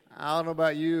I don't know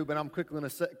about you, but I'm quickly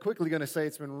going to say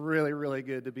it's been really, really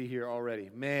good to be here already.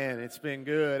 Man, it's been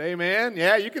good. Amen.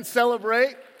 Yeah, you can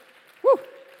celebrate. Woo!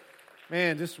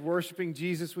 Man, just worshiping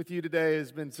Jesus with you today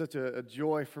has been such a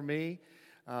joy for me.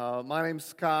 My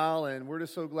name's Kyle, and we're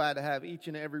just so glad to have each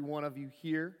and every one of you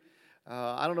here.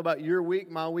 I don't know about your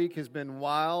week. My week has been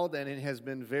wild, and it has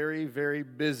been very, very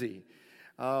busy.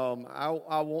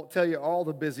 I won't tell you all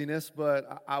the busyness,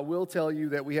 but I will tell you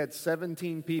that we had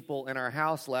 17 people in our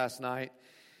house last night,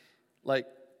 like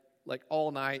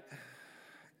all night,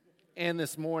 and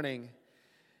this morning.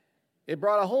 It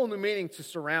brought a whole new meaning to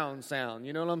surround sound,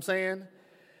 you know what I'm saying?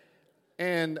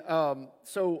 And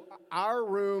so our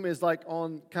room is like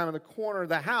on kind of the corner of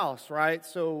the house, right?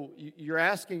 So you're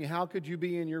asking, how could you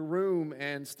be in your room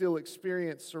and still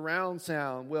experience surround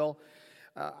sound? Well,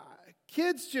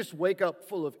 kids just wake up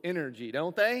full of energy,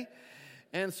 don't they?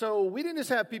 And so we didn't just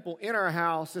have people in our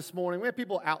house this morning. We had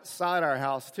people outside our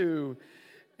house, too.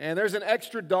 And there's an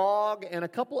extra dog and a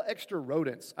couple extra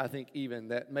rodents, I think, even,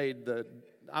 that made the...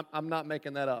 I'm not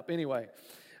making that up. Anyway,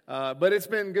 but it's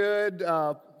been good.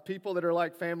 People that are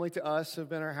like family to us have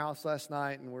been in our house last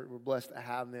night, and we're blessed to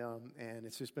have them. And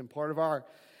it's just been part of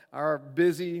our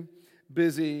busy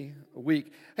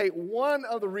week. Hey, one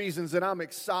of the reasons that I'm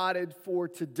excited for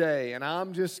today, and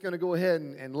I'm just going to go ahead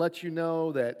and let you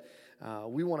know that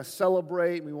we want to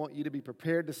celebrate, we want you to be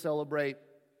prepared to celebrate,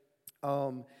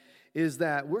 is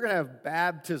that we're going to have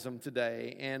baptism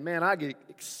today. And man, I get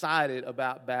excited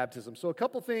about baptism. So a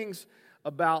couple things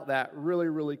about that really,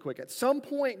 really quick. At some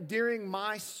point during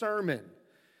my sermon,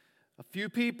 a few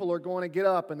people are going to get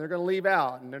up and they're going to leave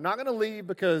out. And they're not going to leave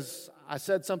because I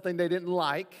said something they didn't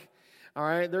like. All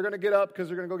right, they're going to get up because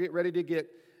they're going to go get ready to get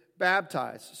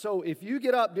baptized. So if you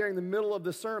get up during the middle of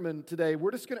the sermon today,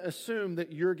 we're just going to assume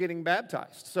that you're getting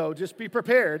baptized. So just be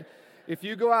prepared. If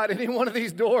you go out any one of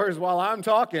these doors while I'm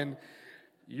talking,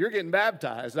 you're getting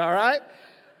baptized, all right?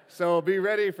 So be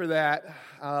ready for that.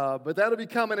 But that'll be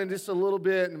coming in just a little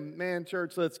bit. And man,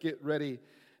 church, let's get ready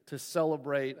to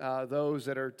celebrate those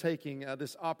that are taking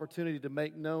this opportunity to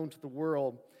make known to the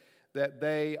world that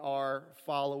they are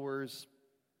followers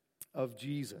of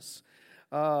Jesus.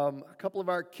 A couple of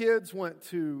our kids went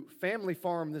to Family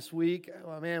Farm this week.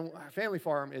 Oh, man, Family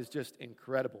Farm is just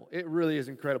incredible. It really is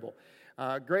incredible.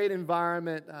 Great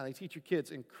environment. They teach your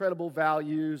kids incredible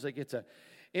values. They get to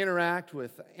interact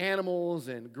with animals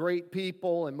and great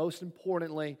people, and most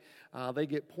importantly, they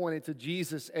get pointed to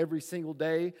Jesus every single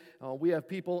day. We have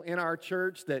people in our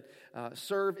church that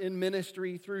serve in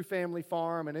ministry through Family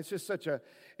Farm, and it's just such a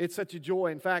joy.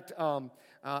 In fact,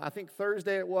 I think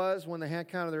Thursday it was when they had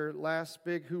kind of their last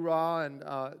big hoorah, and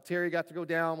Terry got to go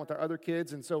down with our other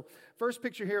kids. And so, first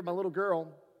picture here of my little girl,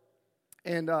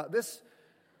 and this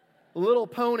little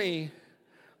pony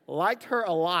liked her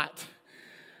a lot.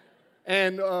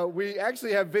 And we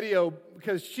actually have video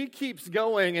because she keeps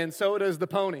going, and so does the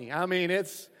pony. I mean,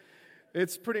 it's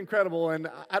pretty incredible. And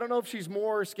I don't know if she's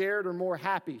more scared or more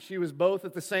happy. She was both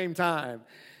at the same time.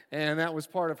 And that was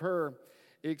part of her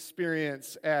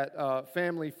experience at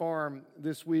Family Farm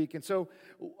this week. And so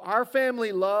our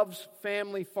family loves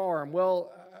Family Farm.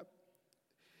 Well,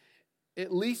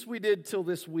 at least we did till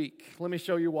this week. Let me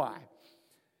show you why.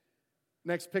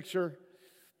 Next picture.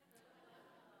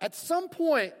 At some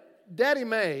point, Daddy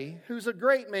May, who's a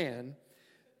great man,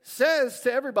 says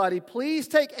to everybody, please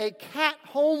take a cat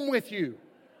home with you.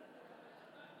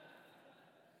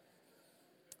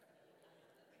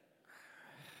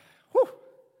 Whew.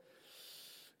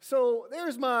 So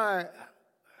there's my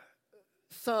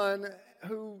son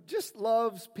who just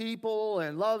loves people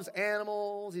and loves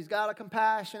animals. He's got a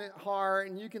compassionate heart,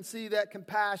 and you can see that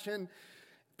compassion,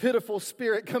 pitiful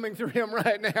spirit coming through him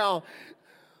right now.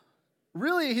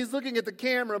 Really, he's looking at the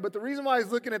camera, but the reason why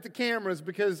he's looking at the camera is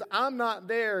because I'm not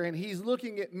there, and he's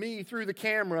looking at me through the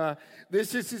camera.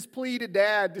 This is his plea to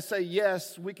Dad to say,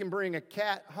 yes, we can bring a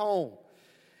cat home.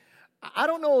 I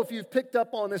don't know if you've picked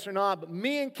up on this or not, but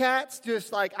me and cats,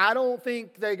 just like, I don't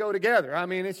think they go together. I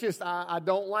mean, it's just, I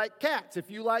don't like cats.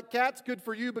 If you like cats, good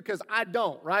for you, because I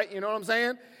don't, right? You know what I'm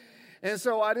saying? And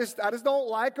so I just don't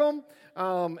like them,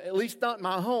 at least not in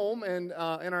my home and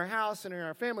in our house and in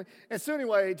our family. And so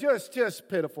anyway, just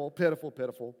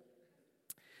pitiful.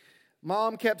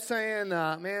 Mom kept saying,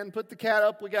 man, put the cat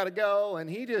up, we got to go. And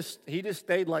he just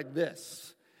stayed like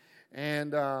this.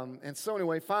 And so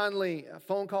anyway, finally, a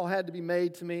phone call had to be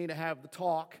made to me to have the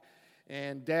talk.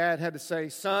 And Dad had to say,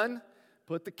 son,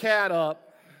 put the cat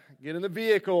up, get in the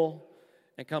vehicle,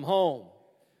 and come home.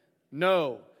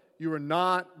 No. You are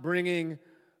not bringing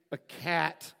a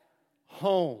cat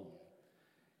home.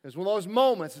 It's one of those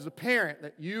moments as a parent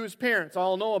that you as parents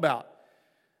all know about.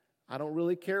 I don't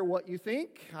really care what you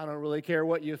think. I don't really care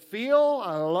what you feel.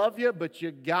 I love you, but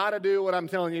you got to do what I'm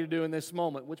telling you to do in this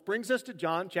moment. Which brings us to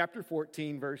John chapter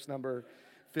 14, verse number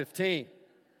 15.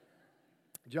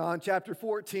 John chapter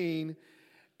 14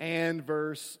 and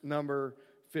verse number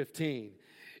 15.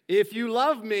 If you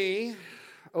love me,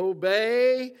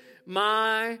 obey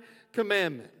my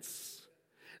commandments.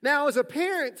 Now, as a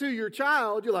parent to your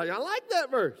child, you're like, I like that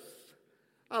verse.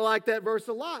 I like that verse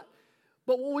a lot.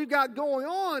 But what we've got going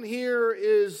on here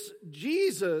is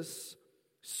Jesus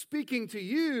speaking to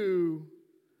you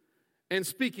and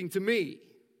speaking to me.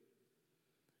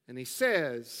 And he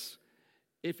says,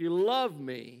 if you love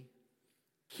me,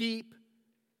 keep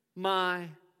my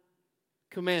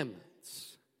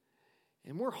commandments.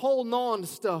 And we're holding on to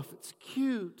stuff that's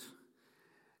cute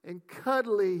and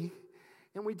cuddly,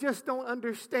 and we just don't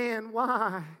understand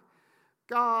why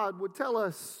God would tell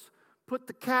us, put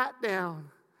the cat down,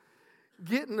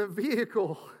 get in the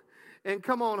vehicle, and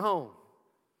come on home.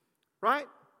 Right?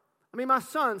 I mean, my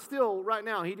son still, right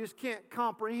now, he just can't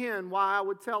comprehend why I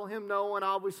would tell him no, and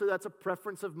obviously that's a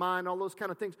preference of mine, all those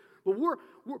kind of things. But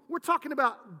we're talking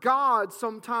about God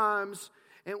sometimes,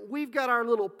 and we've got our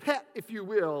little pet, if you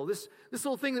will, this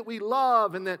little thing that we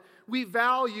love and that we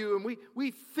value and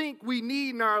we think we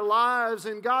need in our lives.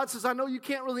 And God says, I know you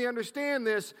can't really understand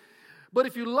this, but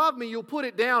if you love me, you'll put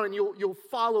it down and you'll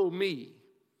follow me.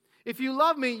 If you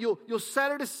love me, you'll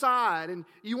set it aside and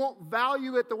you won't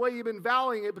value it the way you've been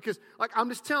valuing it because, like, I'm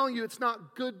just telling you it's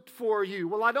not good for you.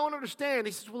 Well, I don't understand.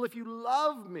 He says, well, if you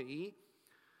love me,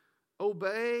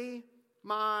 obey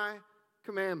my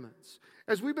commandments.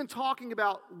 As we've been talking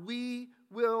about, we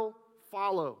will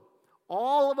follow.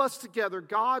 All of us together,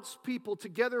 God's people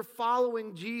together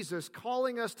following Jesus,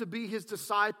 calling us to be his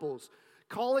disciples,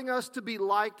 calling us to be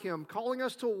like him, calling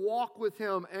us to walk with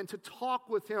him and to talk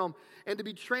with him and to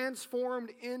be transformed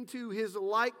into his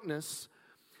likeness.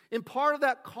 And part of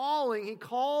that calling, he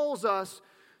calls us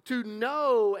to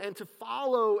know and to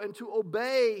follow and to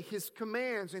obey his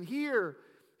commands. And here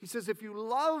he says, if you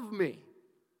love me,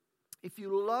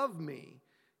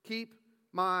 keep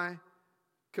my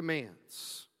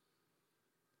commands.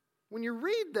 When you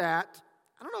read that,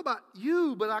 I don't know about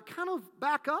you, but I kind of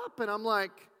back up and I'm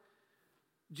like,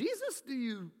 Jesus, do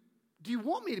you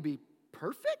want me to be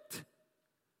perfect?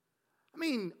 I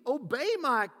mean, obey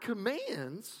my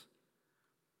commands.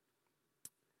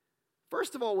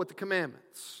 First of all, with the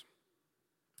commandments,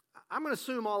 I'm going to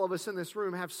assume all of us in this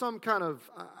room have some kind of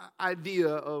idea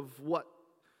of what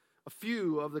a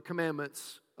few of the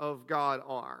commandments of God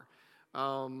are.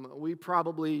 We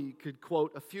probably could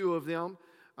quote a few of them.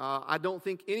 I don't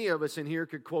think any of us in here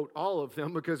could quote all of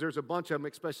them because there's a bunch of them,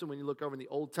 especially when you look over in the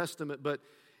Old Testament. But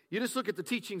you just look at the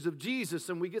teachings of Jesus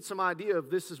and we get some idea of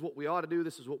this is what we ought to do,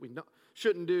 this is what we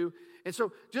shouldn't do. And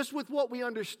so just with what we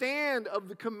understand of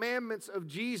the commandments of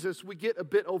Jesus, we get a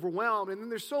bit overwhelmed. And then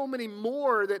there's so many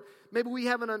more that maybe we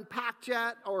haven't unpacked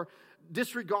yet or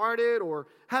disregarded or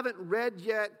haven't read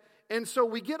yet. And so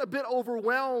we get a bit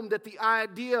overwhelmed at the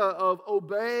idea of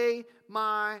obey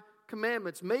my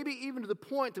commandments. Maybe even to the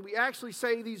point that we actually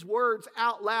say these words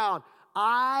out loud.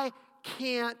 I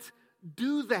can't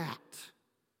do that.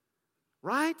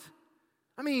 Right?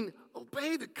 I mean,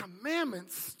 obey the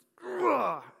commandments.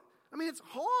 Ugh. I mean, it's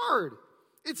hard.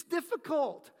 It's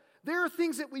difficult. There are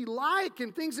things that we like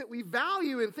and things that we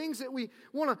value and things that we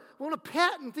want to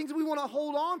pet and things that we want to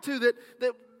hold on to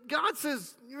that God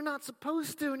says you're not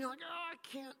supposed to. And you're like, oh, I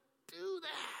can't do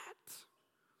that.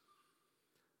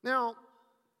 Now,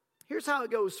 here's how it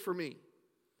goes for me.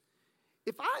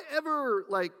 If I ever,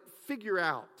 figure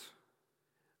out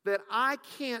that I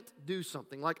can't do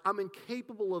something, like I'm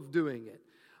incapable of doing it,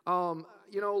 I'm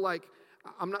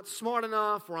not smart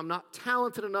enough, or I'm not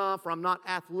talented enough, or I'm not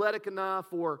athletic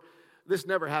enough, or this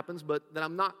never happens, but that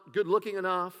I'm not good looking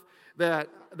enough, that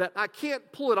I can't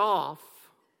pull it off.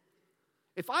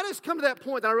 If I just come to that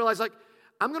point that I realize,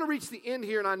 I'm going to reach the end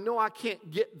here and I know I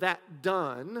can't get that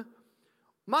done,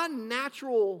 my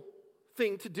natural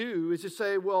thing to do is to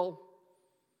say, well,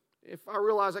 if I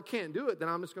realize I can't do it, then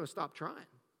I'm just going to stop trying.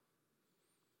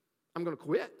 I'm going to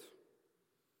quit.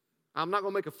 I'm not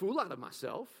going to make a fool out of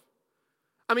myself.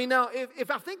 I mean, now, if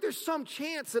I think there's some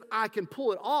chance that I can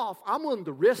pull it off, I'm willing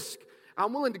to risk.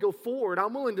 I'm willing to go forward.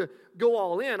 I'm willing to go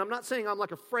all in. I'm not saying I'm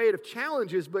afraid of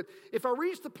challenges, but if I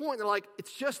reach the point that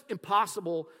it's just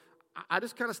impossible, I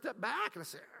just kind of step back and I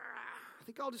say, I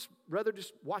think I'll rather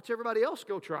watch everybody else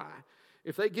go try.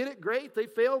 If they get it, great. If they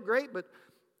fail, great. But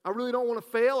I really don't want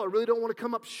to fail. I really don't want to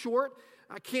come up short.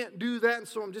 I can't do that, and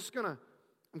so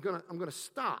I'm gonna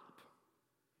stop.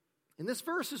 And this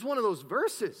verse is one of those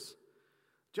verses.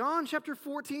 John chapter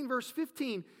 14, verse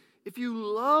 15 if you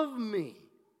love me,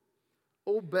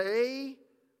 obey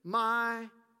my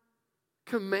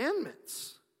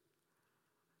commandments.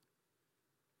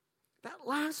 That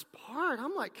last part,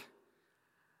 I'm like,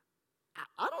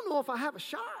 I don't know if I have a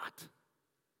shot.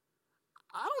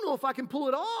 I don't know if I can pull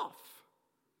it off.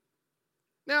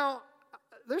 Now,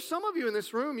 there's some of you in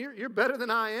this room, you're better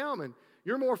than I am, and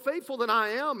you're more faithful than I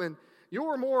am, and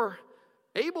you're more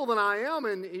able than I am,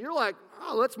 and you're like,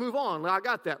 oh, let's move on. I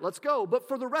got that. Let's go. But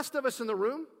for the rest of us in the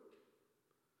room,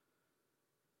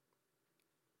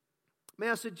 may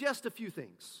I suggest a few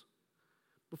things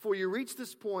before you reach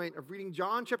this point of reading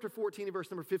John chapter 14 and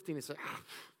verse number 15 and say,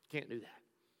 can't do that.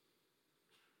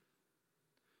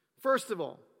 First of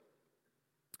all,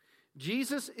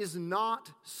 Jesus is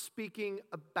not speaking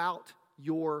about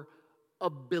your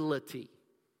ability.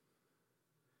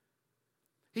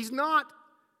 He's not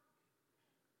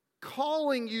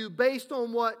calling you based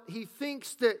on what he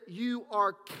thinks that you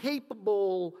are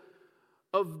capable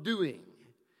of doing.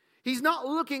 He's not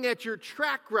looking at your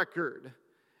track record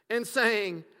and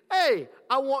saying, hey,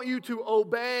 I want you to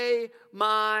obey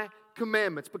my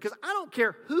commandments, because I don't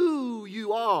care who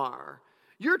you are.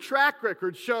 Your track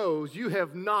record shows you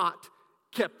have not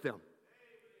kept them.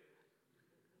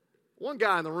 One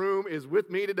guy in the room is with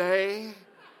me today,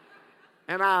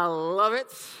 and I love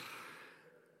it.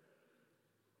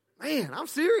 Man, I'm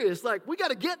serious. Like, we got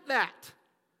to get that.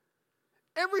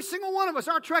 Every single one of us,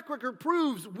 our track record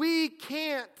proves we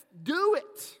can't do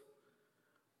it.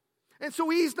 And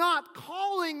so he's not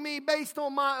calling me based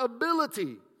on my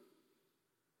ability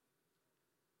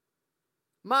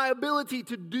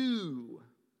to do.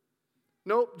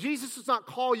 Nope, Jesus does not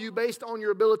call you based on your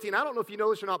ability. And I don't know if you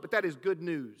know this or not, but that is good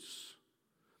news.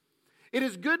 It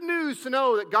is good news to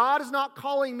know that God is not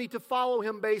calling me to follow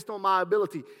him based on my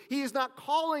ability. He is not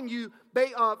calling you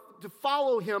to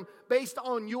follow him based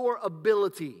on your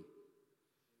ability.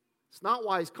 It's not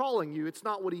why he's calling you. It's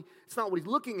not what he's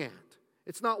looking at.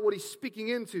 It's not what he's speaking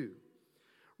into.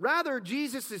 Rather,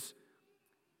 Jesus is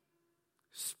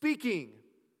speaking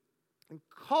and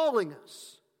calling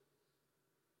us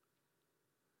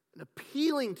and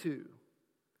appealing to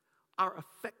our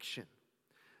affection.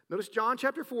 Notice John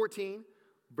chapter 14,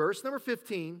 verse number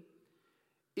 15.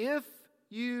 If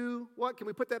you, what? Can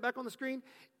we put that back on the screen?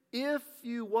 If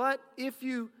you what? He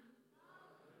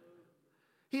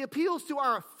appeals to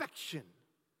our affection,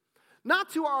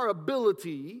 not to our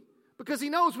ability, because he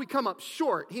knows we come up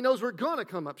short. He knows we're going to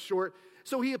come up short.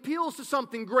 So he appeals to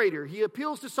something greater. He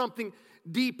appeals to something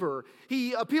deeper.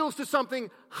 He appeals to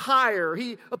something higher.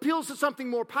 He appeals to something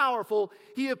more powerful.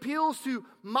 He appeals to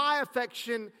my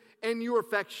affection and your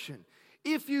affection.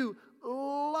 If you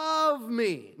love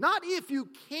me, not if you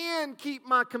can keep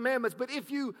my commandments, but if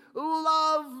you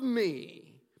love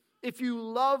me,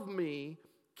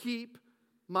 keep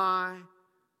my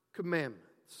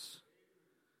commandments.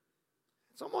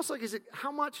 It's almost like,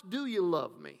 how much do you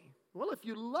love me? Well, if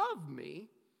you love me,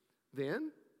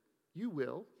 then you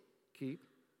will keep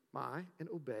and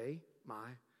obey my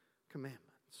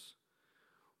commandments.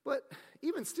 But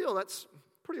even still, that's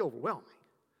pretty overwhelming.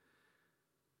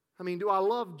 I mean, do I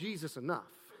love Jesus enough?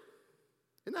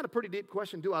 Isn't that a pretty deep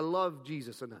question? Do I love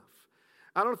Jesus enough?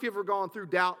 I don't know if you've ever gone through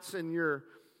doubts in your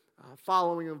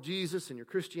following of Jesus and your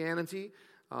Christianity.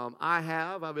 I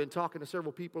have. I've been talking to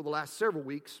several people the last several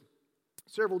weeks,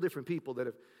 several different people that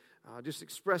have just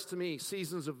expressed to me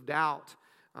seasons of doubt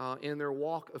in their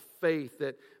walk of faith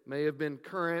that may have been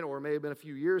current or may have been a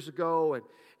few years ago,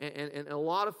 and a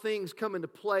lot of things come into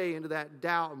play into that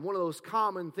doubt. And one of those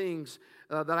common things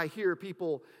that I hear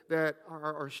people that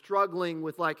are struggling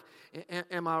with, like,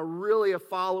 am I really a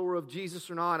follower of Jesus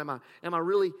or not? Am I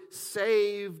really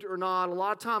saved or not? A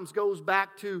lot of times goes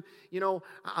back to,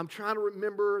 I'm trying to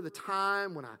remember the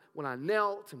time when I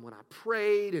knelt and when I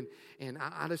prayed, and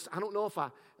I don't know if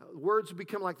words would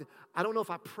become like, I don't know if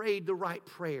I prayed the right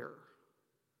prayer.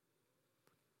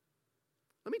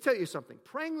 Let me tell you something.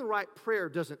 Praying the right prayer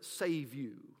doesn't save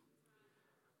you.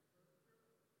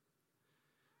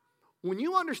 When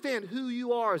you understand who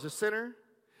you are as a sinner,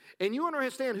 and you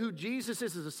understand who Jesus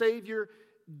is as a Savior,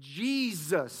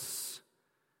 Jesus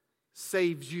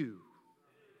saves you.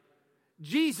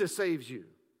 Jesus saves you.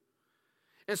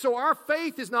 And so our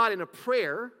faith is not in a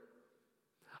prayer.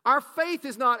 Our faith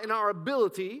is not in our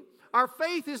ability. Our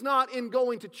faith is not in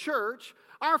going to church.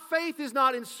 Our faith is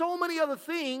not in so many other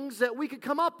things that we could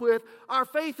come up with. Our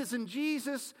faith is in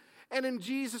Jesus and in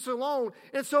Jesus alone.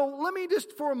 And so let me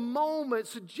just for a moment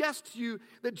suggest to you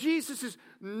that Jesus is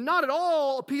not at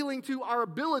all appealing to our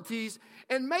abilities,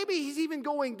 and maybe he's even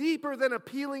going deeper than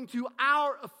appealing to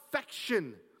our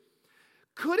affection.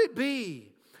 Could it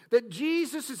be That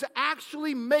Jesus is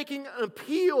actually making an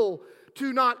appeal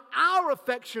to not our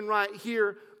affection right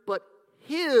here, but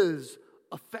His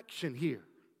affection here.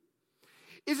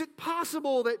 Is it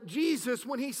possible that Jesus,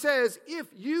 when He says, if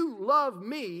you love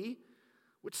me,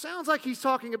 which sounds like He's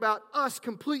talking about us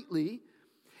completely,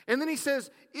 and then He says,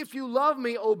 if you love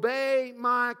me, obey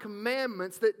my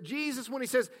commandments, that Jesus, when He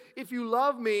says, if you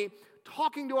love me,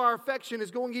 talking to our affection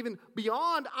is going even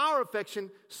beyond our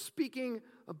affection, speaking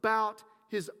about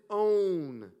His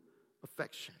own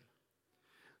affection.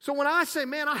 So when I say,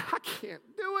 man, I can't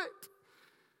do it,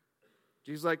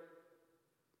 Jesus is like,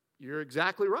 you're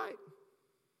exactly right.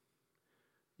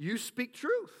 You speak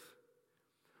truth.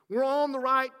 We're on the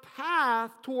right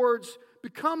path towards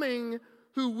becoming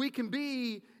who we can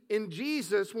be in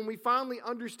Jesus when we finally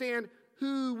understand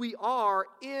who we are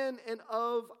in and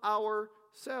of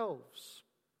ourselves.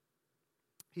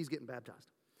 He's getting baptized.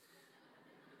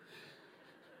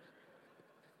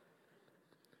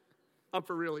 I'm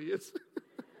for real, he is.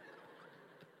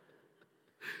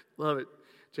 Love it.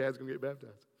 Chad's going to get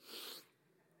baptized.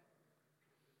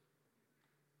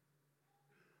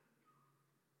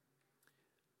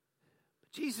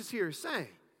 But Jesus here is saying,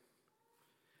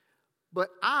 but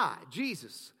I,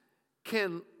 Jesus,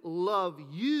 can love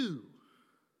you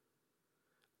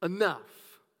enough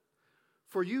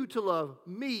for you to love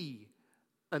me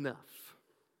enough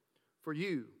for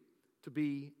you to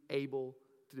be able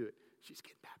to do it. She's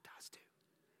getting baptized too.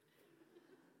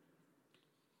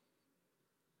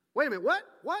 Wait a minute, what?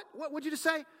 What would you just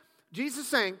say? Jesus is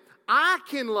saying, I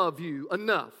can love you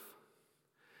enough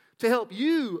to help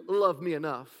you love me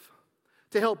enough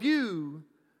to help you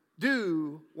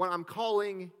do what I'm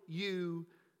calling you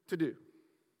to do.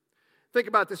 Think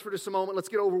about this for just a moment. Let's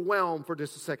get overwhelmed for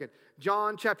just a second.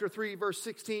 John chapter 3, verse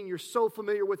 16. You're so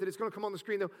familiar with it. It's going to come on the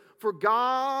screen though. For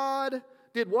God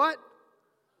did what?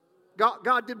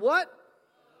 God did what?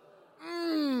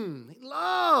 He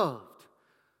loved.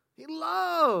 He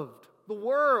loved the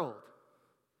world.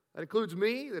 That includes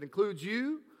me. That includes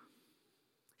you.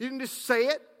 He didn't just say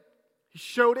it. He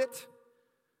showed it.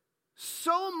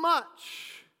 So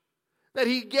much that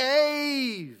He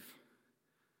gave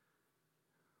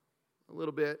a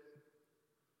little bit,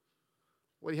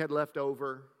 what He had left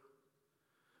over,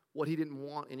 what He didn't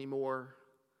want anymore,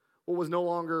 what was no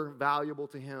longer valuable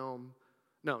to Him.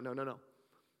 No.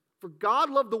 For God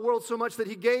loved the world so much that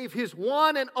He gave His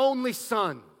one and only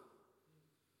Son.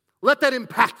 Let that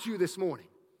impact you this morning.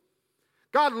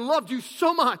 God loved you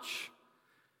so much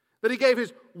that He gave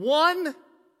His one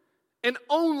and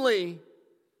only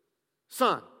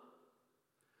Son,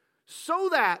 so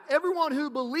that everyone who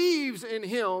believes in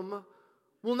Him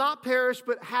will not perish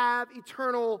but have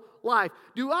eternal life.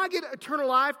 Do I get eternal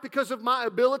life because of my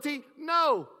ability?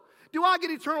 No. Do I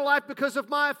get eternal life because of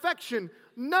my affection?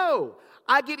 No.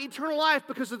 I get eternal life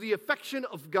because of the affection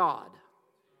of God.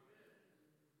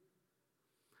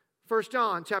 1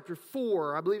 John chapter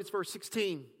 4, I believe it's verse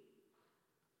 16.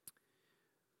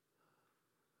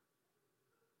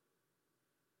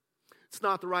 It's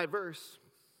not the right verse.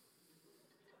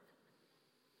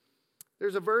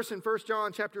 There's a verse in 1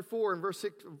 John chapter 4 and verse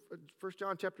 6, 1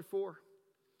 John chapter 4.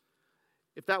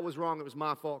 If that was wrong, it was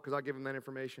my fault because I gave him that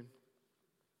information.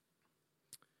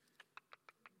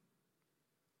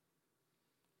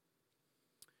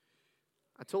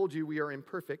 I told you we are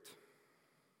imperfect.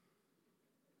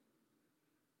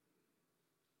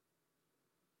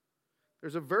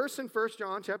 There's a verse in 1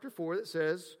 John chapter 4 that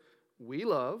says, we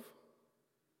love.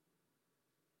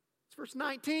 It's verse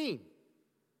 19.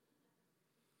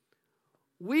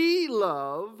 We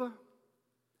love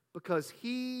because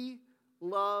He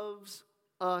loves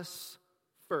us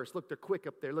first. Look, they're quick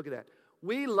up there. Look at that.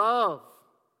 We love.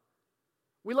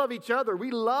 We love each other. We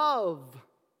love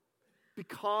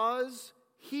because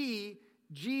He,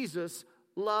 Jesus,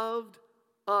 loved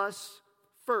us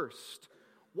first.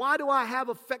 Why do I have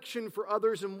affection for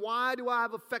others and why do I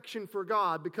have affection for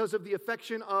God? Because of the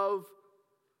affection of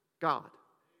God.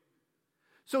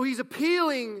 So He's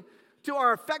appealing to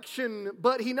our affection,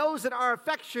 but He knows that our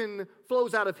affection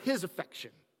flows out of His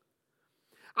affection.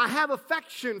 I have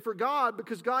affection for God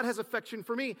because God has affection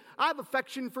for me. I have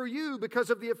affection for you because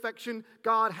of the affection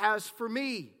God has for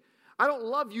me. I don't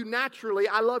love you naturally,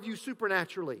 I love you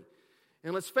supernaturally.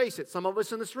 And let's face it, some of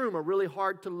us in this room are really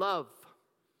hard to love.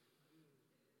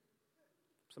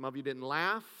 Some of you didn't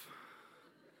laugh.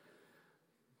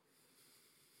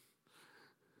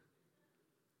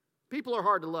 People are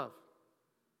hard to love.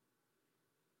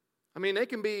 I mean, they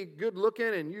can be good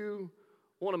looking and you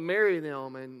want to marry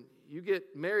them and you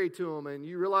get married to them and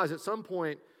you realize at some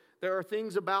point there are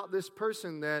things about this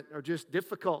person that are just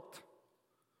difficult.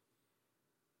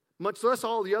 much less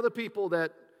all the other people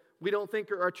that we don't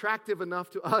think are attractive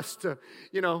enough to us to,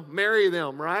 marry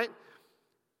them, right?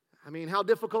 I mean, how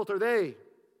difficult are they?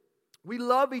 We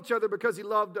love each other because He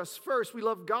loved us first. We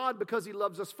love God because He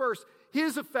loves us first.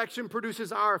 His affection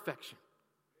produces our affection.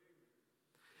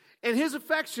 And His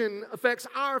affection affects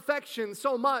our affection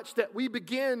so much that we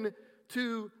begin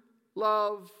to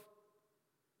love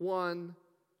one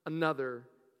another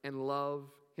and love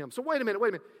Him. So wait a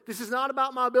minute. This is not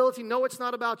about my ability. No, it's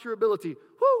not about your ability.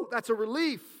 Whew, that's a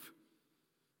relief.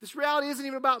 This reality isn't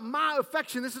even about my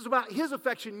affection. This is about His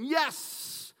affection.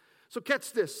 Yes. So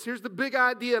catch this. Here's the big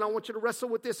idea, and I want you to wrestle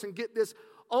with this and get this.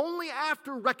 Only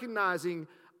after recognizing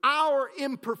our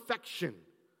imperfection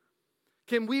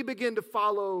can we begin to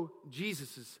follow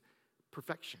Jesus'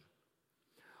 perfection.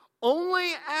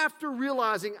 Only after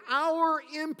realizing our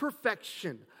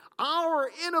imperfection, our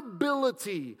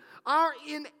inability, our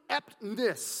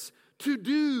ineptness to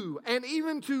do and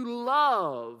even to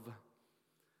love,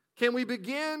 can we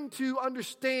begin to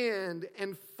understand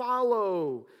and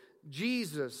follow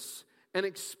Jesus and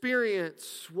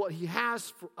experience what He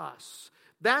has for us.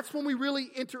 That's when we really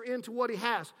enter into what He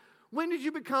has. When did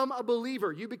you become a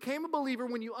believer? You became a believer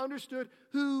when you understood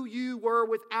who you were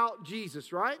without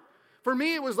Jesus, right? For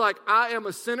me, it was like, I am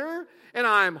a sinner and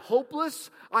I am hopeless.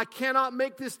 I cannot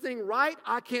make this thing right.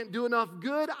 I can't do enough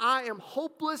good. I am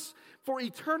hopeless for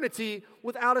eternity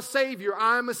without a Savior.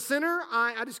 I am a sinner.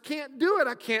 I just can't do it.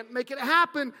 I can't make it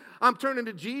happen. I'm turning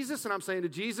to Jesus and I'm saying to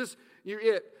Jesus, you're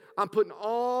it. I'm putting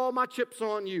all my chips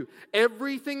on you.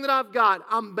 Everything that I've got,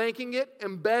 I'm banking it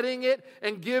and betting it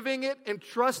and giving it and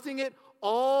trusting it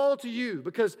all to you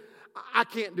because I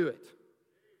can't do it.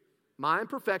 My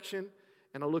imperfection.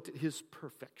 And I looked at His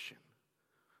perfection.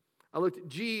 I looked at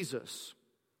Jesus,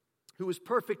 who was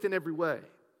perfect in every way.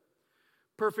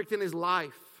 Perfect in His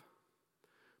life.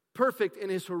 Perfect in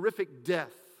His horrific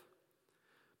death.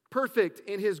 Perfect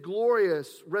in His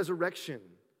glorious resurrection.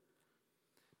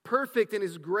 Perfect in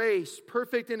His grace.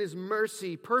 Perfect in His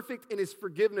mercy. Perfect in His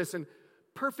forgiveness. And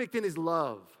perfect in His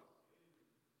love.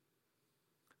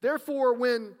 Therefore,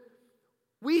 when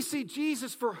we see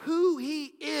Jesus for who He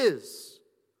is,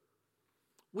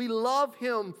 we love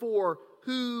Him for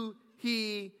who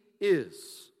He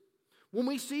is. When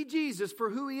we see Jesus for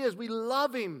who He is, we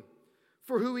love Him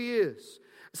for who He is.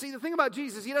 See, the thing about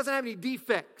Jesus, He doesn't have any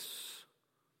defects.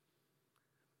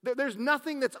 There's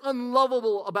nothing that's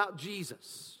unlovable about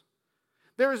Jesus.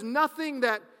 There is nothing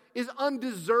that is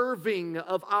undeserving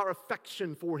of our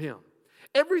affection for Him.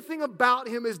 Everything about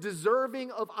Him is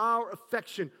deserving of our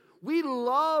affection. We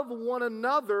love one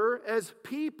another as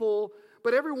people,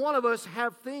 but every one of us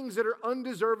have things that are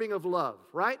undeserving of love,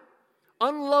 right?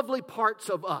 Unlovely parts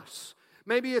of us.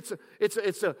 Maybe it's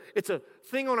a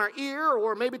thing on our ear,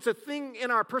 or maybe it's a thing in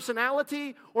our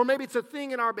personality, or maybe it's a thing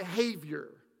in our behavior.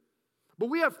 But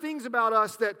we have things about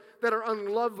us that are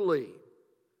unlovely,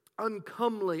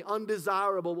 uncomely,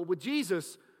 undesirable. But with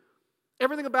Jesus,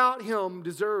 everything about Him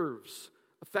deserves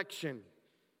affection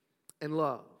and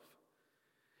love.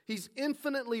 He's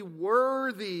infinitely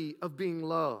worthy of being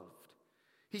loved.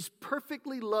 He's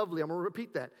perfectly lovely. I'm going to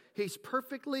repeat that. He's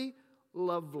perfectly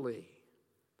lovely.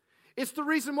 It's the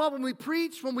reason why when we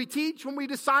preach, when we teach, when we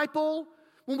disciple,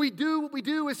 when we do what we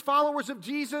do as followers of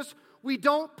Jesus, we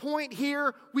don't point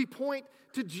here, we point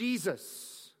to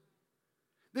Jesus.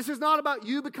 This is not about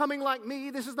you becoming like me.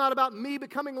 This is not about me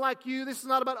becoming like you. This is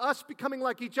not about us becoming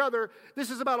like each other. This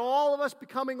is about all of us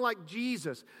becoming like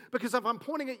Jesus. Because if I'm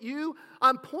pointing at you,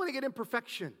 I'm pointing at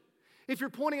imperfection. If you're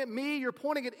pointing at me, you're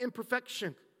pointing at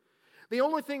imperfection. The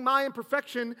only thing my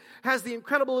imperfection has the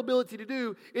incredible ability to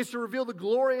do is to reveal the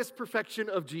glorious perfection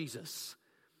of Jesus.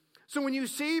 So when you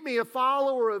see me, a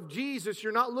follower of Jesus,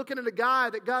 you're not looking at a guy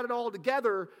that got it all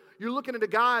together. You're looking at a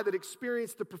guy that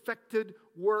experienced the perfected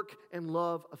work and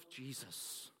love of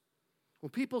Jesus. When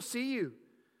people see you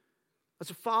as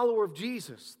a follower of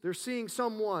Jesus, they're seeing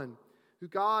someone who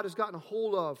God has gotten a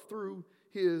hold of through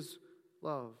His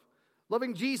love.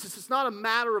 Loving Jesus is not a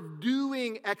matter of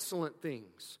doing excellent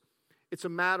things. It's a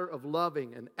matter of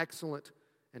loving an excellent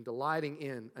and delighting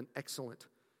in an excellent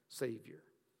Savior.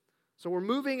 So we're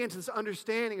moving into this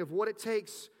understanding of what it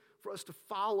takes for us to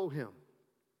follow Him.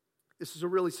 This is a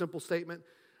really simple statement.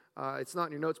 It's not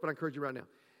in your notes, but I encourage you right now.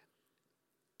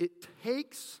 It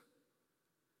takes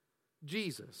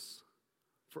Jesus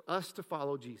for us to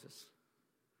follow Jesus.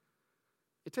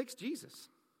 It takes Jesus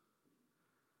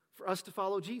for us to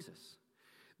follow Jesus.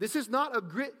 This is not a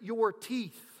grit your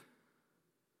teeth,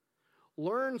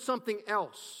 learn something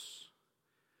else,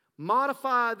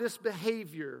 modify this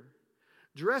behavior,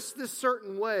 dress this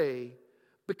certain way,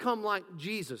 become like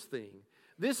Jesus thing.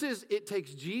 This is, it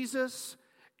takes Jesus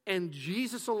and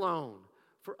Jesus alone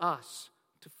for us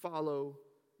to follow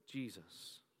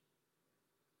Jesus.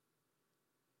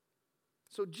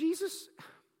 So Jesus,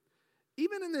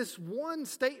 even in this one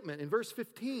statement in verse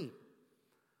 15,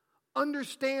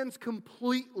 understands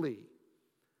completely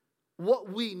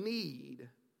what we need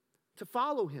to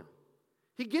follow him.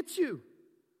 He gets you.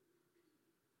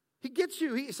 He gets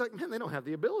you. He's like, man, they don't have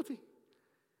the ability.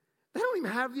 They don't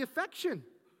even have the affection.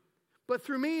 But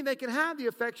through me, they can have the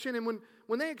affection. And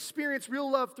when they experience real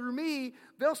love through me,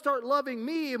 they'll start loving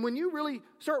me. And when you really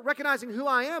start recognizing who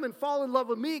I am and fall in love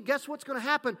with me, guess what's going to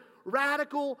happen?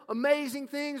 Radical, amazing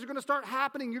things are going to start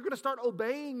happening. You're going to start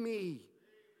obeying me.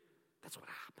 That's what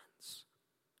happens.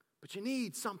 But you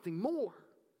need something more.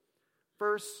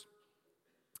 Verse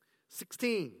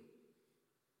 16.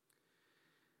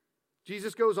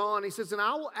 Jesus goes on, he says, and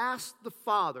I will ask the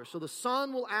Father. So the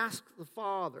Son will ask the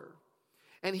Father,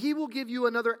 and he will give you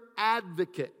another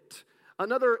advocate,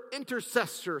 another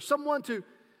intercessor, someone to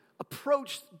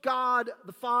approach God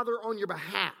the Father on your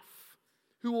behalf,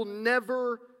 who will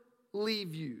never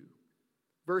leave you.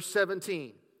 Verse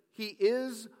 17, he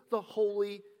is the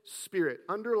Holy Spirit.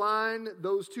 Underline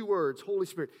those two words, Holy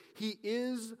Spirit. He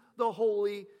is the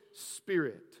Holy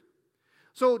Spirit.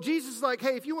 So Jesus is like,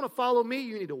 hey, if you want to follow me,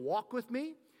 you need to walk with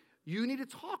me. You need to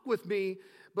talk with me.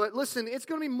 But listen, it's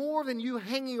going to be more than you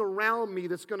hanging around me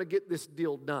that's going to get this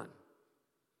deal done.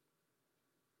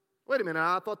 Wait a minute,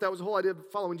 I thought that was the whole idea of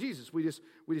following Jesus. We just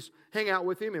hang out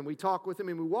with him and we talk with him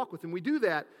and we walk with him. We do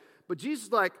that. But Jesus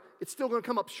is like, it's still going to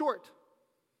come up short.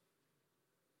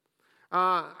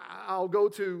 I'll go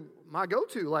to my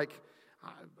go-to, like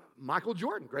Michael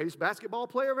Jordan, greatest basketball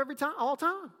player of all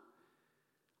time.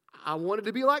 I wanted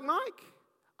to be like Mike.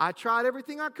 I tried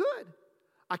everything I could.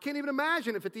 I can't even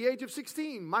imagine if at the age of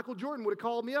 16, Michael Jordan would have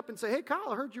called me up and say, hey, Kyle,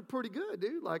 I heard you're pretty good,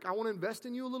 dude. Like, I want to invest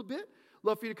in you a little bit.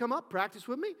 Love for you to come up, practice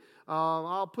with me.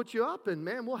 I'll put you up, and,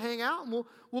 man, we'll hang out, and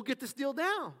we'll get this deal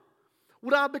down.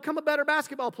 Would I have become a better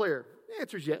basketball player? The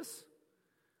answer is yes.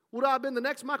 Would I have been the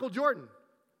next Michael Jordan?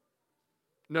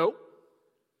 Nope.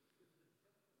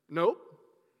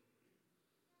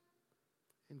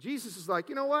 And Jesus is like,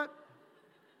 you know what?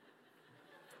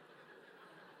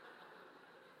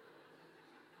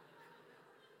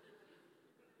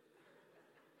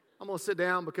 I'm going to sit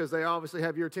down because they obviously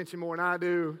have your attention more than I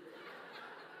do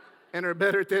and are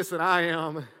better at this than I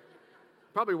am.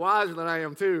 Probably wiser than I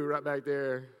am too, right back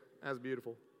there. That's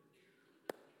beautiful.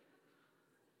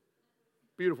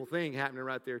 Beautiful thing happening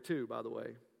right there too, by the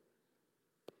way.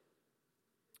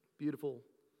 Beautiful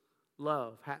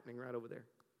love happening right over there.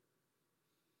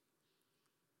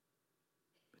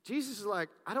 But Jesus is like,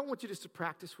 I don't want you just to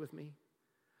practice with me.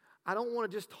 I don't want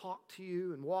to just talk to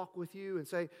you and walk with you and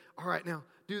say, all right, now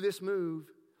do this move.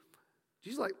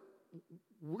 Jesus is like,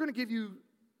 we're going to give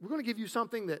you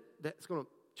something that's going to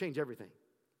change everything.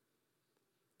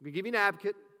 We're going to give you an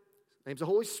advocate. His name's the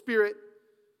Holy Spirit.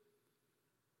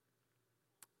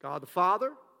 God the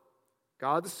Father,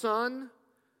 God the Son,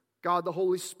 God the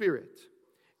Holy Spirit.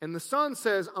 And the Son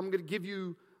says, I'm going to give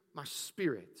you my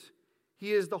Spirit.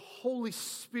 He is the Holy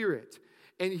Spirit.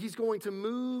 And he's going to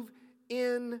move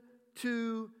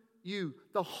into you.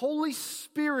 The Holy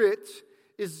Spirit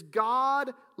is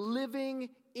God living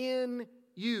in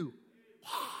you.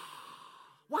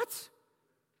 What?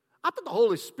 I thought the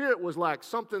Holy Spirit was like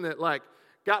something that like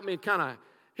got me kind of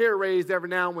hair raised every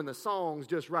now and when the song's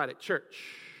just right at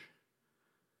church.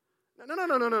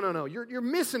 No. You're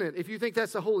missing it if you think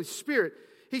that's the Holy Spirit.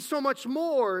 He's so much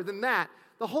more than that.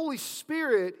 The Holy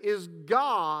Spirit is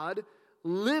God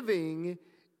living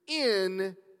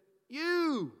in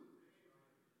you.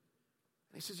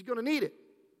 And he says you're going to need it.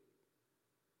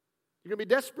 You're going to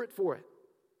be desperate for it.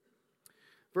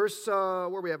 Verse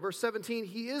 17,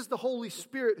 he is the Holy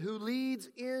Spirit who leads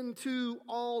into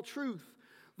all truth.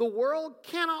 The world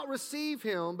cannot receive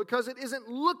him because it isn't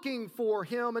looking for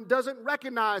him and doesn't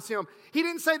recognize him. He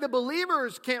didn't say the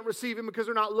believers can't receive him because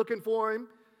they're not looking for him.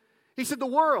 He said the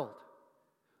world.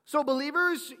 So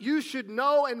believers, you should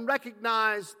know and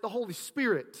recognize the Holy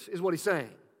Spirit is what he's saying.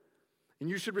 And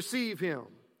you should receive him.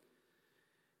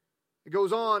 It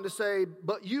goes on to say,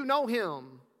 but you know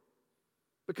him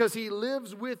because he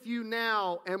lives with you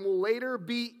now and will later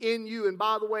be in you. And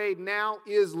by the way, now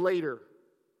is later.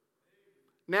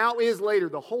 Now is later.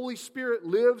 The Holy Spirit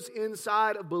lives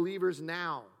inside of believers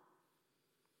now.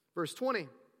 Verse 20,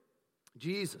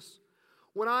 Jesus.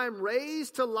 When I am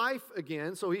raised to life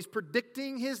again, so he's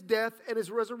predicting his death and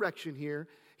his resurrection here.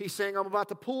 He's saying, I'm about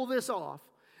to pull this off.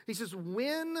 He says,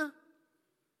 what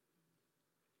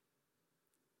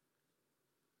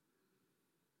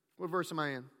verse am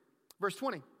I in? Verse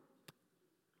 20.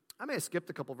 I may have skipped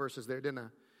a couple verses there, didn't I?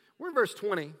 We're in verse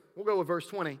 20. We'll go with verse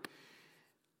 20.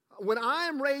 When I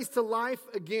am raised to life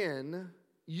again,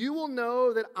 you will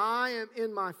know that I am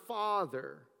in my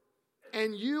Father,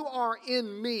 and you are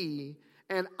in me,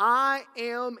 and I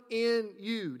am in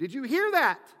you. Did you hear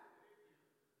that?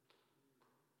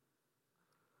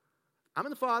 I'm in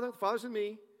the Father's in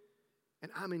me,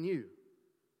 and I'm in you.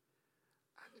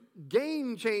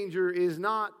 Game changer is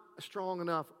not a strong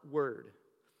enough word.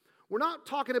 We're not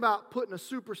talking about putting a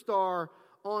superstar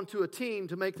onto a team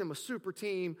to make them a super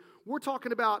team. We're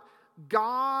talking about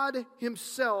God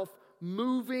Himself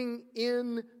moving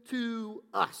into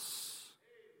us.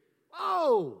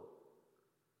 Whoa!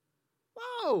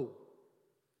 Whoa!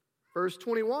 Verse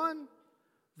 21,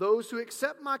 those who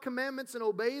accept my commandments and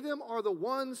obey them are the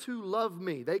ones who love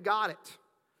me. They got it.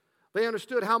 They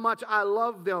understood how much I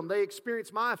love them. They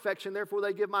experienced my affection, therefore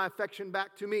they give my affection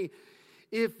back to me.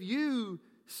 If you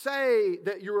say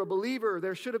that you're a believer,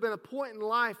 there should have been a point in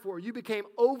life where you became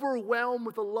overwhelmed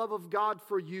with the love of God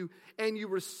for you and you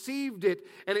received it,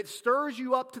 and it stirs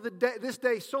you up to this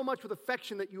day so much with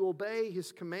affection that you obey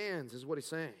His commands, is what He's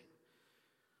saying.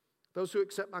 Those who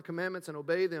accept my commandments and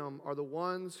obey them are the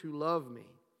ones who love me.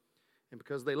 And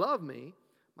because they love me,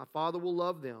 my Father will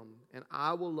love them, and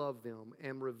I will love them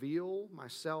and reveal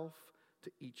myself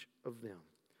to each of them.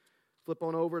 Flip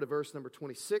on over to verse number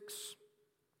 26.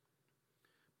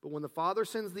 But when the Father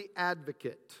sends the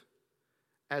advocate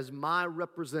as my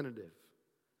representative,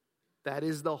 that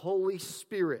is the Holy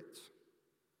Spirit,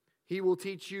 He will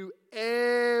teach you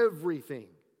everything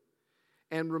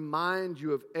and remind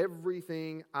you of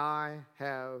everything I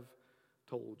have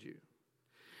told you.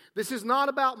 This is not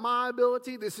about my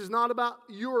ability. This is not about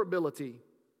your ability.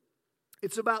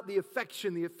 It's about the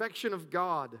affection of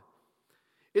God.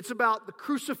 It's about the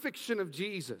crucifixion of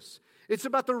Jesus. It's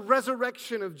about the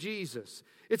resurrection of Jesus.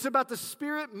 It's about the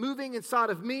Spirit moving inside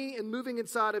of me and moving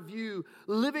inside of you,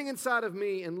 living inside of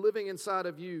me and living inside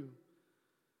of you.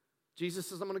 Jesus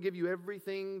says, I'm going to give you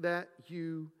everything that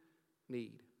you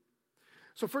need.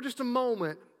 So for just a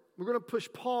moment, we're going to push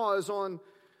pause on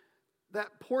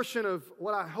that portion of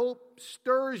what I hope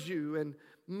stirs you and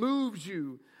moves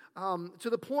you to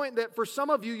the point that for some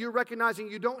of you, you're recognizing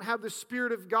you don't have the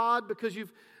Spirit of God because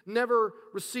you've never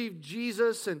received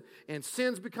Jesus, and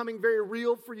sin's becoming very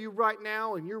real for you right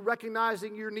now, and you're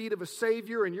recognizing your need of a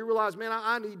Savior, and you realize, man,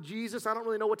 I need Jesus. I don't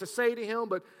really know what to say to Him,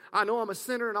 but I know I'm a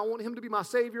sinner, and I want Him to be my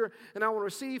Savior, and I want to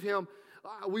receive Him.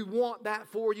 We want that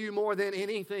for you more than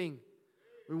anything.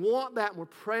 We want that, and we're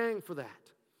praying for that.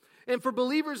 And for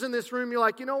believers in this room, you're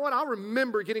like, you know what? I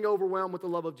remember getting overwhelmed with the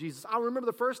love of Jesus. I remember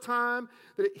the first time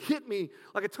that it hit me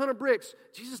like a ton of bricks.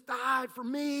 Jesus died for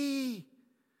me,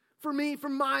 for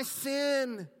my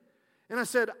sin. And I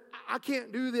said, I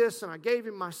can't do this. And I gave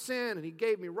Him my sin, and He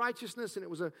gave me righteousness, and it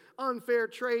was an unfair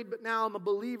trade, but now I'm a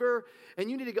believer.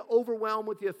 And you need to get overwhelmed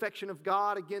with the affection of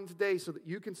God again today so that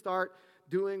you can start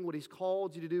doing what He's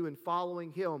called you to do and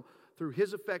following Him through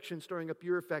His affection, stirring up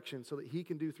your affection so that He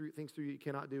can do things through you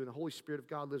cannot do. And the Holy Spirit of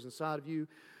God lives inside of you.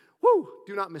 Woo!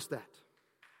 Do not miss that.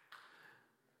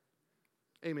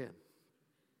 Amen.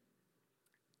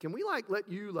 Can we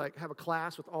let you have a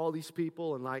class with all these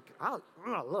people and I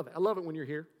love it. I love it when you're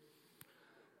here.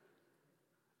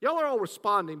 Y'all are all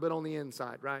responding, but on the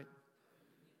inside, right?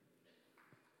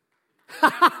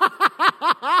 That's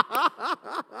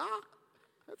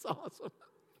awesome.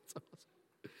 That's awesome.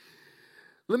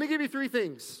 Let me give you 3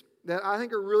 things that I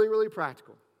think are really, really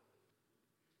practical.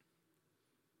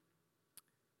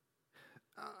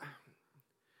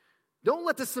 Don't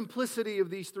let the simplicity of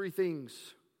these 3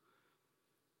 things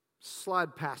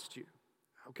slide past you.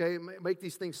 Okay? Make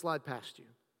these things slide past you.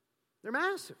 They're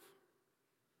massive.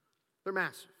 They're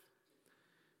massive.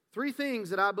 3 things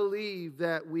that I believe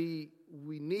that we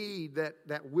need,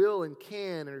 that will and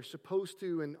can and are supposed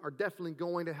to and are definitely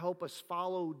going to help us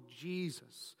follow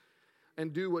Jesus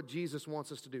and do what Jesus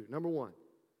wants us to do. Number 1,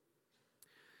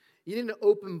 you need an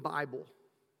open Bible.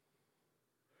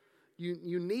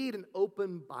 You need an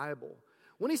open Bible.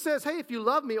 When He says, hey, if you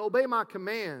love me, obey my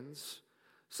commands,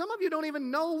 some of you don't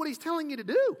even know what He's telling you to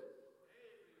do.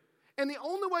 And the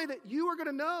only way that you are going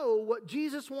to know what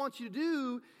Jesus wants you to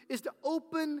do is to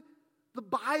open the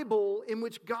Bible, in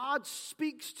which God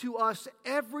speaks to us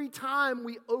every time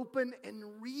we open and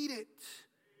read it.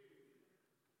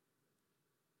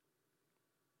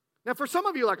 Now, for some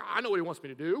of you, I know what He wants me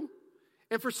to do.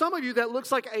 And for some of you, that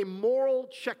looks like a moral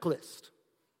checklist.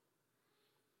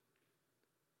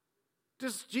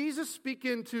 Does Jesus speak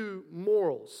into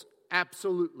morals?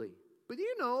 Absolutely. But do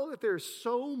you know that there's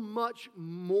so much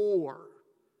more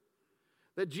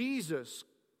that Jesus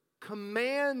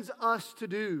commands us to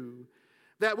do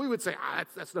that we would say,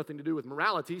 that's nothing to do with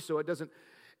morality, so it doesn't.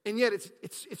 And yet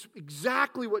it's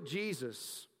exactly what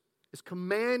Jesus is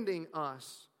commanding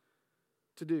us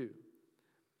to do.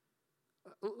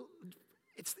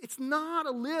 It's not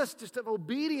a list just of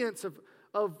obedience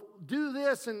of do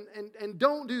this and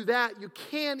don't do that. You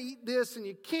can't eat this and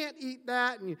you can't eat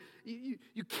that, and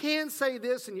you can say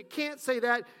this and you can't say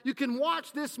that. You can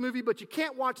watch this movie, but you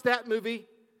can't watch that movie.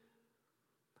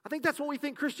 I think that's what we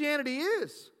think Christianity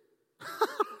is.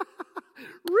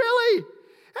 Really?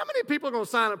 How many people are going to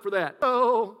sign up for that?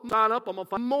 Oh, sign up, I'm going to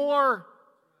find more.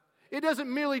 It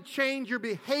doesn't merely change your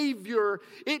behavior,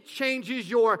 it changes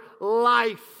your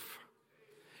life.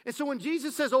 And so when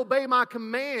Jesus says, obey my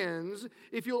commands,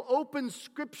 if you'll open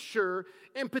Scripture,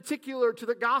 in particular to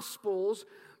the Gospels,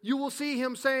 you will see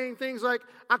him saying things like,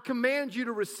 I command you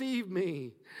to receive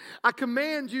me. I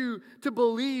command you to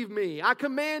believe me. I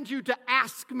command you to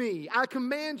ask me. I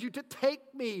command you to take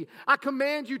me. I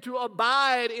command you to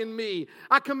abide in me.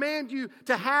 I command you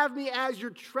to have me as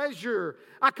your treasure.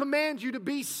 I command you to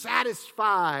be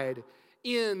satisfied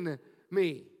in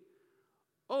me.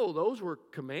 Oh, those were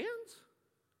commands?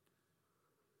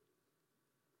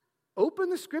 Open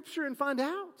the Scripture and find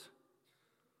out.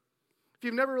 If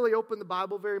you've never really opened the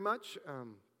Bible very much,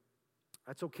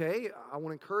 that's okay. I want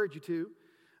to encourage you to.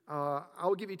 I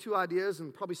will give you two ideas,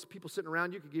 and probably people sitting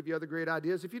around you could give you other great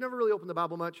ideas. If you've never really opened the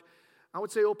Bible much, I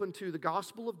would say open to the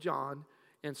Gospel of John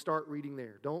and start reading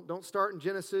there. Don't start in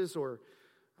Genesis or,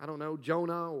 I don't know,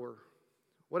 Jonah or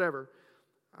whatever.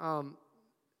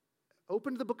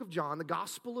 Open to the book of John, the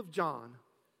Gospel of John,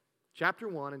 chapter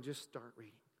 1, and just start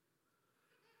reading.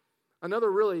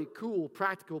 Another really cool,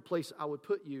 practical place I would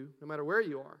put you, no matter where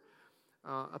you are,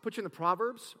 I put you in the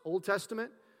Proverbs, Old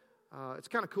Testament. It's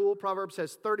kind of cool. Proverbs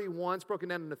has 31. It's broken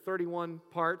down into 31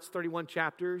 parts, 31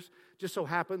 chapters. Just so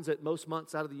happens that most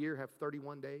months out of the year have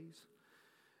 31 days.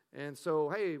 And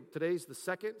so, hey, today's the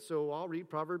 2nd, so I'll read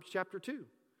Proverbs chapter 2.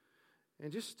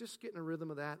 And just get in a rhythm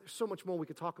of that. There's so much more we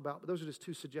could talk about, but those are just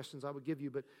two suggestions I would give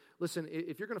you. But listen,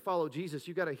 if you're going to follow Jesus,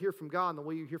 you've got to hear from God, and the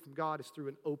way you hear from God is through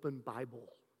an open Bible.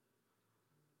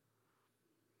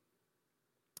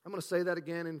 I'm going to say that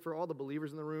again, and for all the believers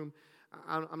in the room,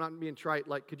 I'm not being trite.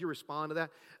 Like, could you respond to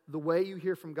that? The way you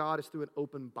hear from God is through an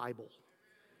open Bible.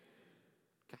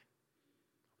 Okay.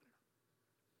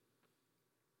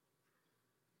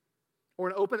 Or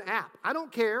an open app. I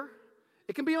don't care.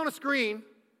 It can be on a screen.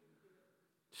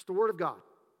 Just the Word of God.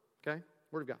 Okay?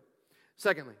 Word of God.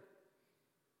 Secondly,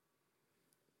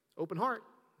 open heart.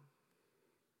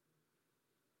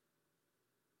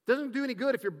 Doesn't do any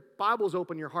good if your Bible's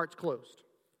open, your heart's closed.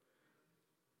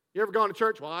 You ever gone to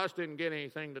church? Well, I just didn't get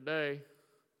anything today.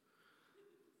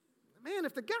 Man,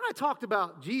 if the guy talked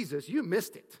about Jesus, you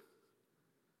missed it.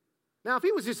 Now, if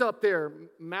he was just up there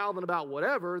mouthing about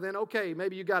whatever, then okay,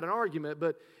 maybe you got an argument.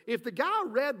 But if the guy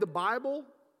read the Bible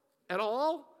at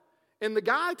all, and the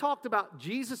guy talked about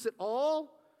Jesus at all,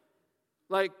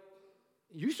 like,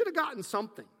 you should have gotten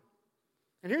something.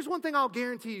 And here's one thing I'll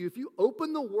guarantee you. If you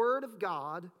open the Word of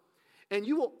God, and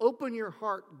you will open your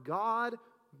heart, God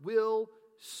will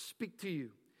speak to you.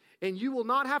 And you will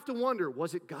not have to wonder,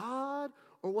 was it God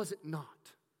or was it not?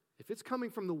 If it's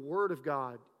coming from the Word of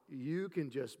God, you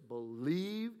can just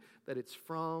believe that it's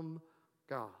from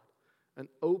God. An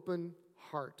open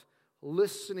heart,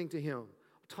 listening to Him,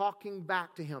 talking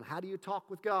back to Him. How do you talk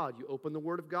with God? You open the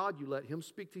Word of God, you let Him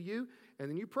speak to you, and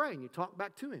then you pray and you talk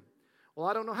back to Him. Well,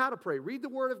 I don't know how to pray. Read the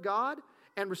Word of God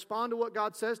and respond to what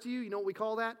God says to you. You know what we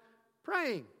call that?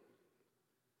 Praying.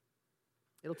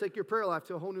 It'll take your prayer life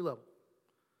to a whole new level.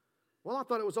 Well, I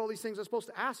thought it was all these things I'm supposed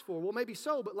to ask for. Well, maybe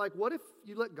so, but like, what if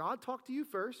you let God talk to you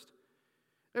first?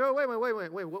 They go, wait,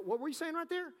 what were you saying right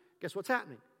there? Guess what's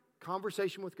happening?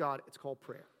 Conversation with God. It's called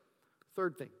prayer.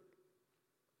 Third thing.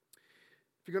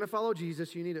 If you're going to follow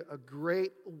Jesus, you need a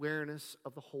great awareness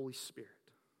of the Holy Spirit.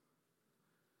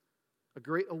 A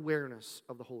great awareness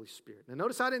of the Holy Spirit. Now,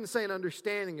 notice I didn't say an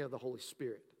understanding of the Holy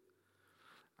Spirit.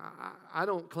 I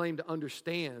don't claim to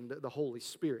understand the Holy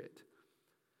Spirit.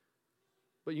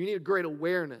 But you need a great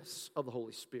awareness of the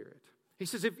Holy Spirit. He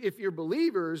says, if you're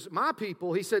believers, my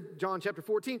people, he said, John chapter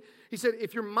 14, he said,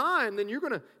 if you're mine, then you're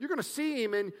gonna see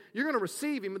Him and you're going to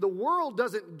receive Him. The world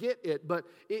doesn't get it, but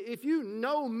if you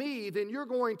know me, then you're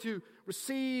going to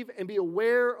receive and be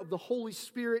aware of the Holy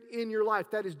Spirit in your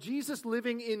life. That is Jesus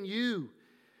living in you.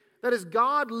 That is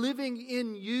God living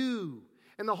in you.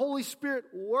 And the Holy Spirit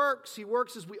works. He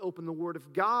works as we open the Word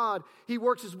of God. He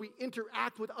works as we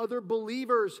interact with other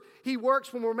believers. He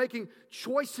works when we're making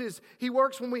choices. He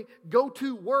works when we go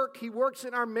to work. He works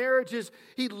in our marriages.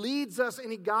 He leads us and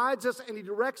He guides us and He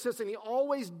directs us, and He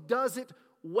always does it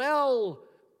well.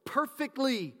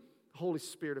 perfectly the Holy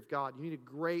Spirit of God. You need a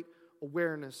great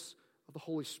awareness of the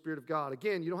Holy Spirit of God.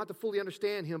 Again, you don't have to fully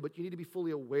understand Him, but you need to be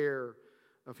fully aware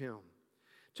of Him.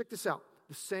 Check this out.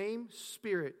 The same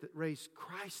Spirit that raised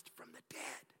Christ from the dead.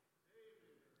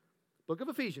 Book of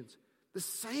Ephesians. The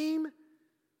same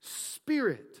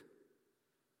Spirit.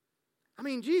 I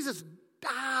mean, Jesus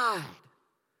died.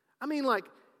 I mean, like,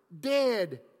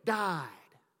 dead died.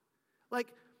 Like,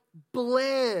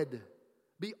 bled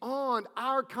beyond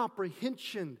our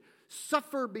comprehension.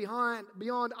 Suffered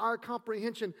beyond our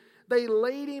comprehension. They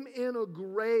laid Him in a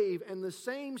grave, and the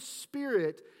same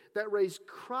Spirit that raised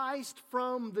Christ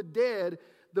from the dead,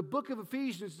 the book of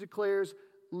Ephesians declares,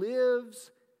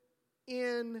 lives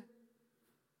in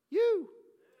you.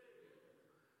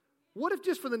 What if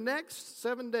just for the next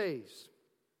 7 days,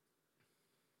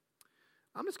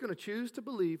 I'm just going to choose to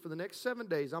believe for the next 7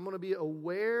 days, I'm going to be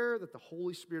aware that the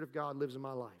Holy Spirit of God lives in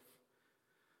my life.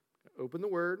 Open the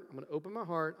Word. I'm going to open my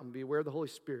heart. I'm going to be aware of the Holy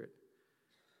Spirit.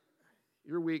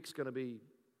 Your week's going to be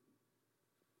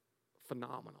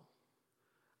phenomenal.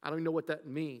 I don't even know what that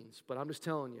means, but I'm just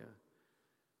telling you,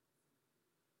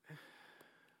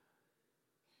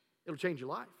 it'll change your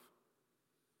life.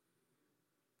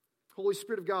 Holy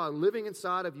Spirit of God living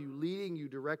inside of you, leading you,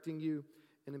 directing you,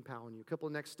 and empowering you. A couple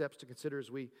of next steps to consider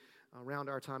as we round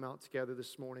our time out together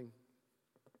this morning.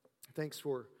 Thanks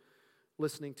for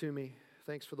listening to me.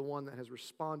 Thanks for the one that has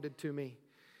responded to me.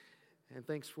 And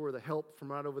thanks for the help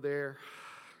from right over there.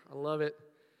 I love it.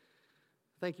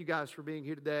 Thank you guys for being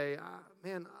here today.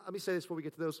 Man, let me say this before we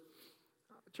get to those.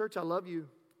 Church, I love you.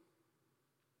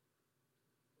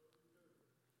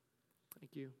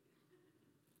 Thank you.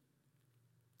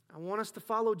 I want us to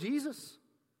follow Jesus.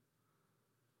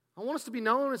 I want us to be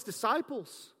known as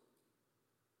disciples.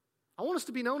 I want us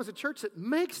to be known as a church that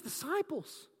makes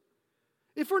disciples.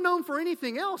 If we're known for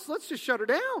anything else, let's just shut her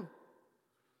down.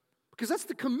 Because that's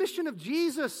the commission of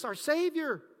Jesus, our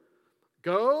Savior.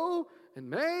 Go and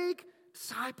make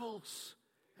disciples.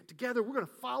 And together we're going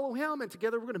to follow Him, and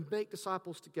together we're going to make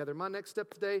disciples together. My next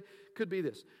step today could be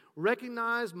this.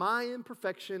 Recognize my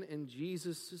imperfection and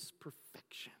Jesus'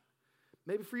 perfection.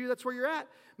 Maybe for you that's where you're at.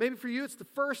 Maybe for you it's the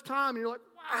first time and you're like,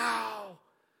 wow,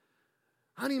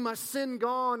 I need my sin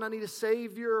gone. I need a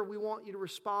Savior. We want you to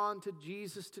respond to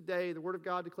Jesus today. The Word of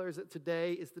God declares that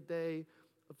today is the day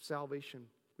of salvation.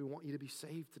 We want you to be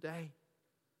saved today.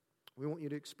 We want you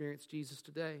to experience Jesus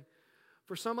today.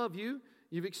 For some of you,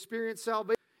 you've experienced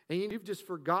salvation and you've just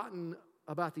forgotten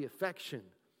about the affection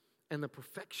and the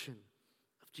perfection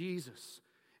of Jesus.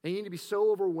 And you need to be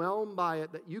so overwhelmed by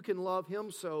it that you can love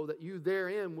Him so that you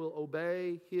therein will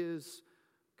obey His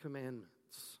commandments.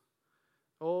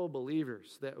 Oh,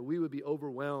 believers, that we would be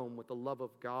overwhelmed with the love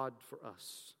of God for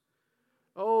us.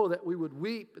 Oh, that we would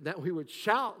weep, and that we would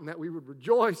shout, and that we would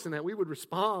rejoice, and that we would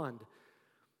respond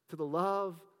to the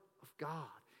love of God.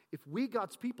 If we,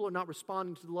 God's people, are not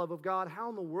responding to the love of God, how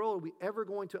in the world are we ever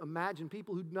going to imagine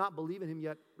people who do not believe in Him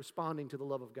yet responding to the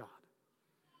love of God?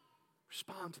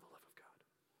 Respond to the love of God.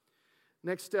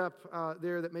 Next step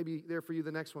there that may be there for you,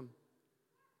 the next one.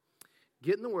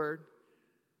 Get in the Word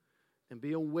and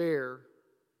be aware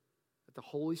that the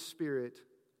Holy Spirit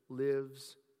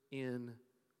lives in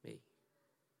me.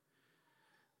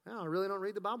 Now, I really don't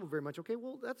read the Bible very much. Okay,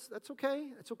 well, that's okay.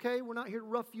 That's okay. We're not here to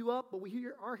rough you up, but we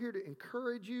are here to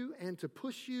encourage you and to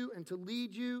push you and to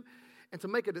lead you and to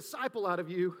make a disciple out of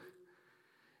you.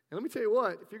 And let me tell you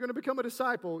what, if you're going to become a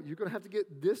disciple, you're going to have to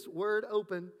get this Word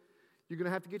open. You're going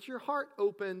to have to get your heart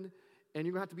open, and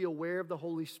you're going to have to be aware of the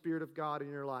Holy Spirit of God in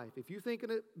your life. If you think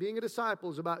being a disciple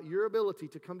is about your ability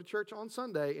to come to church on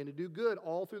Sunday and to do good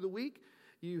all through the week,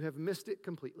 you have missed it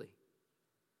completely.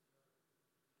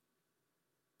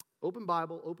 Open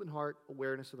Bible, open heart,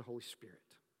 awareness of the Holy Spirit.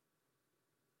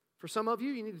 For some of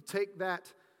you, you need to take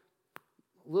that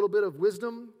little bit of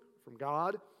wisdom from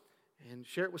God and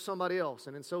share it with somebody else.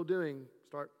 And in so doing,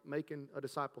 start making a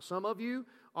disciple. Some of you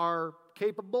are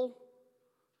capable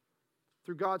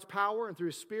through God's power and through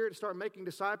His Spirit to start making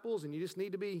disciples, and you just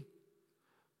need to be,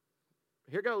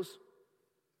 here goes.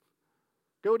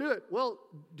 Go do it. Well,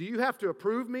 do you have to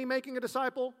approve me making a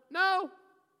disciple? No.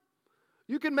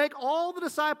 You can make all the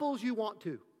disciples you want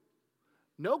to.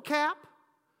 No cap,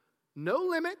 no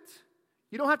limit.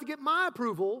 You don't have to get my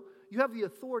approval. You have the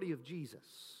authority of Jesus.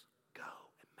 Go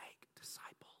and make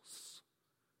disciples.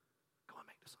 Go and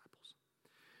make disciples.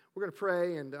 We're going to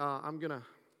pray, and I'm going to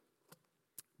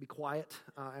be quiet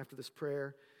after this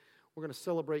prayer. We're going to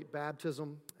celebrate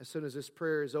baptism as soon as this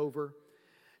prayer is over.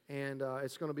 And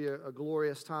it's going to be a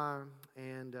glorious time.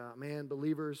 And man,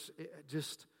 believers,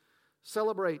 just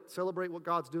Celebrate what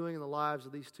God's doing in the lives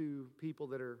of these two people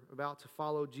that are about to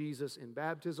follow Jesus in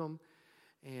baptism.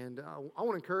 And I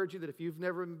want to encourage you that if you've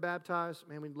never been baptized,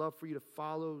 man, we'd love for you to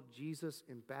follow Jesus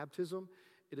in baptism.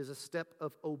 It is a step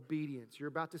of obedience. You're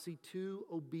about to see two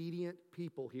obedient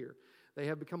people here. They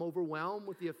have become overwhelmed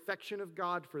with the affection of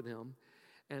God for them,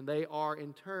 and they are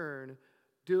in turn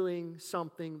doing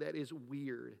something that is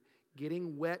weird,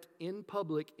 getting wet in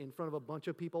public in front of a bunch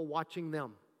of people watching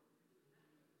them.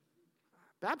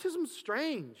 Baptism's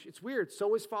strange. It's weird.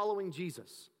 So is following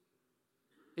Jesus.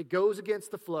 It goes against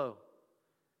the flow.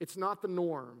 It's not the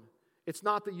norm. It's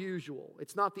not the usual.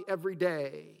 It's not the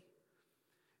everyday.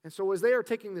 And so as they are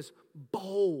taking this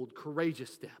bold,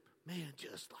 courageous step, man,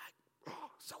 just like,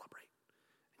 celebrate,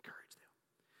 encourage them.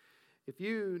 If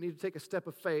you need to take a step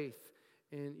of faith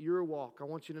in your walk, I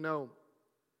want you to know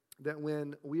that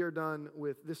when we are done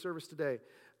with this service today,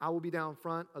 I will be down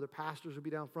front, other pastors will be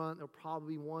down front, there'll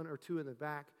probably be one or two in the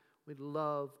back. We'd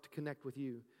love to connect with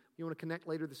you. If you want to connect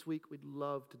later this week, we'd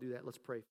love to do that. Let's pray.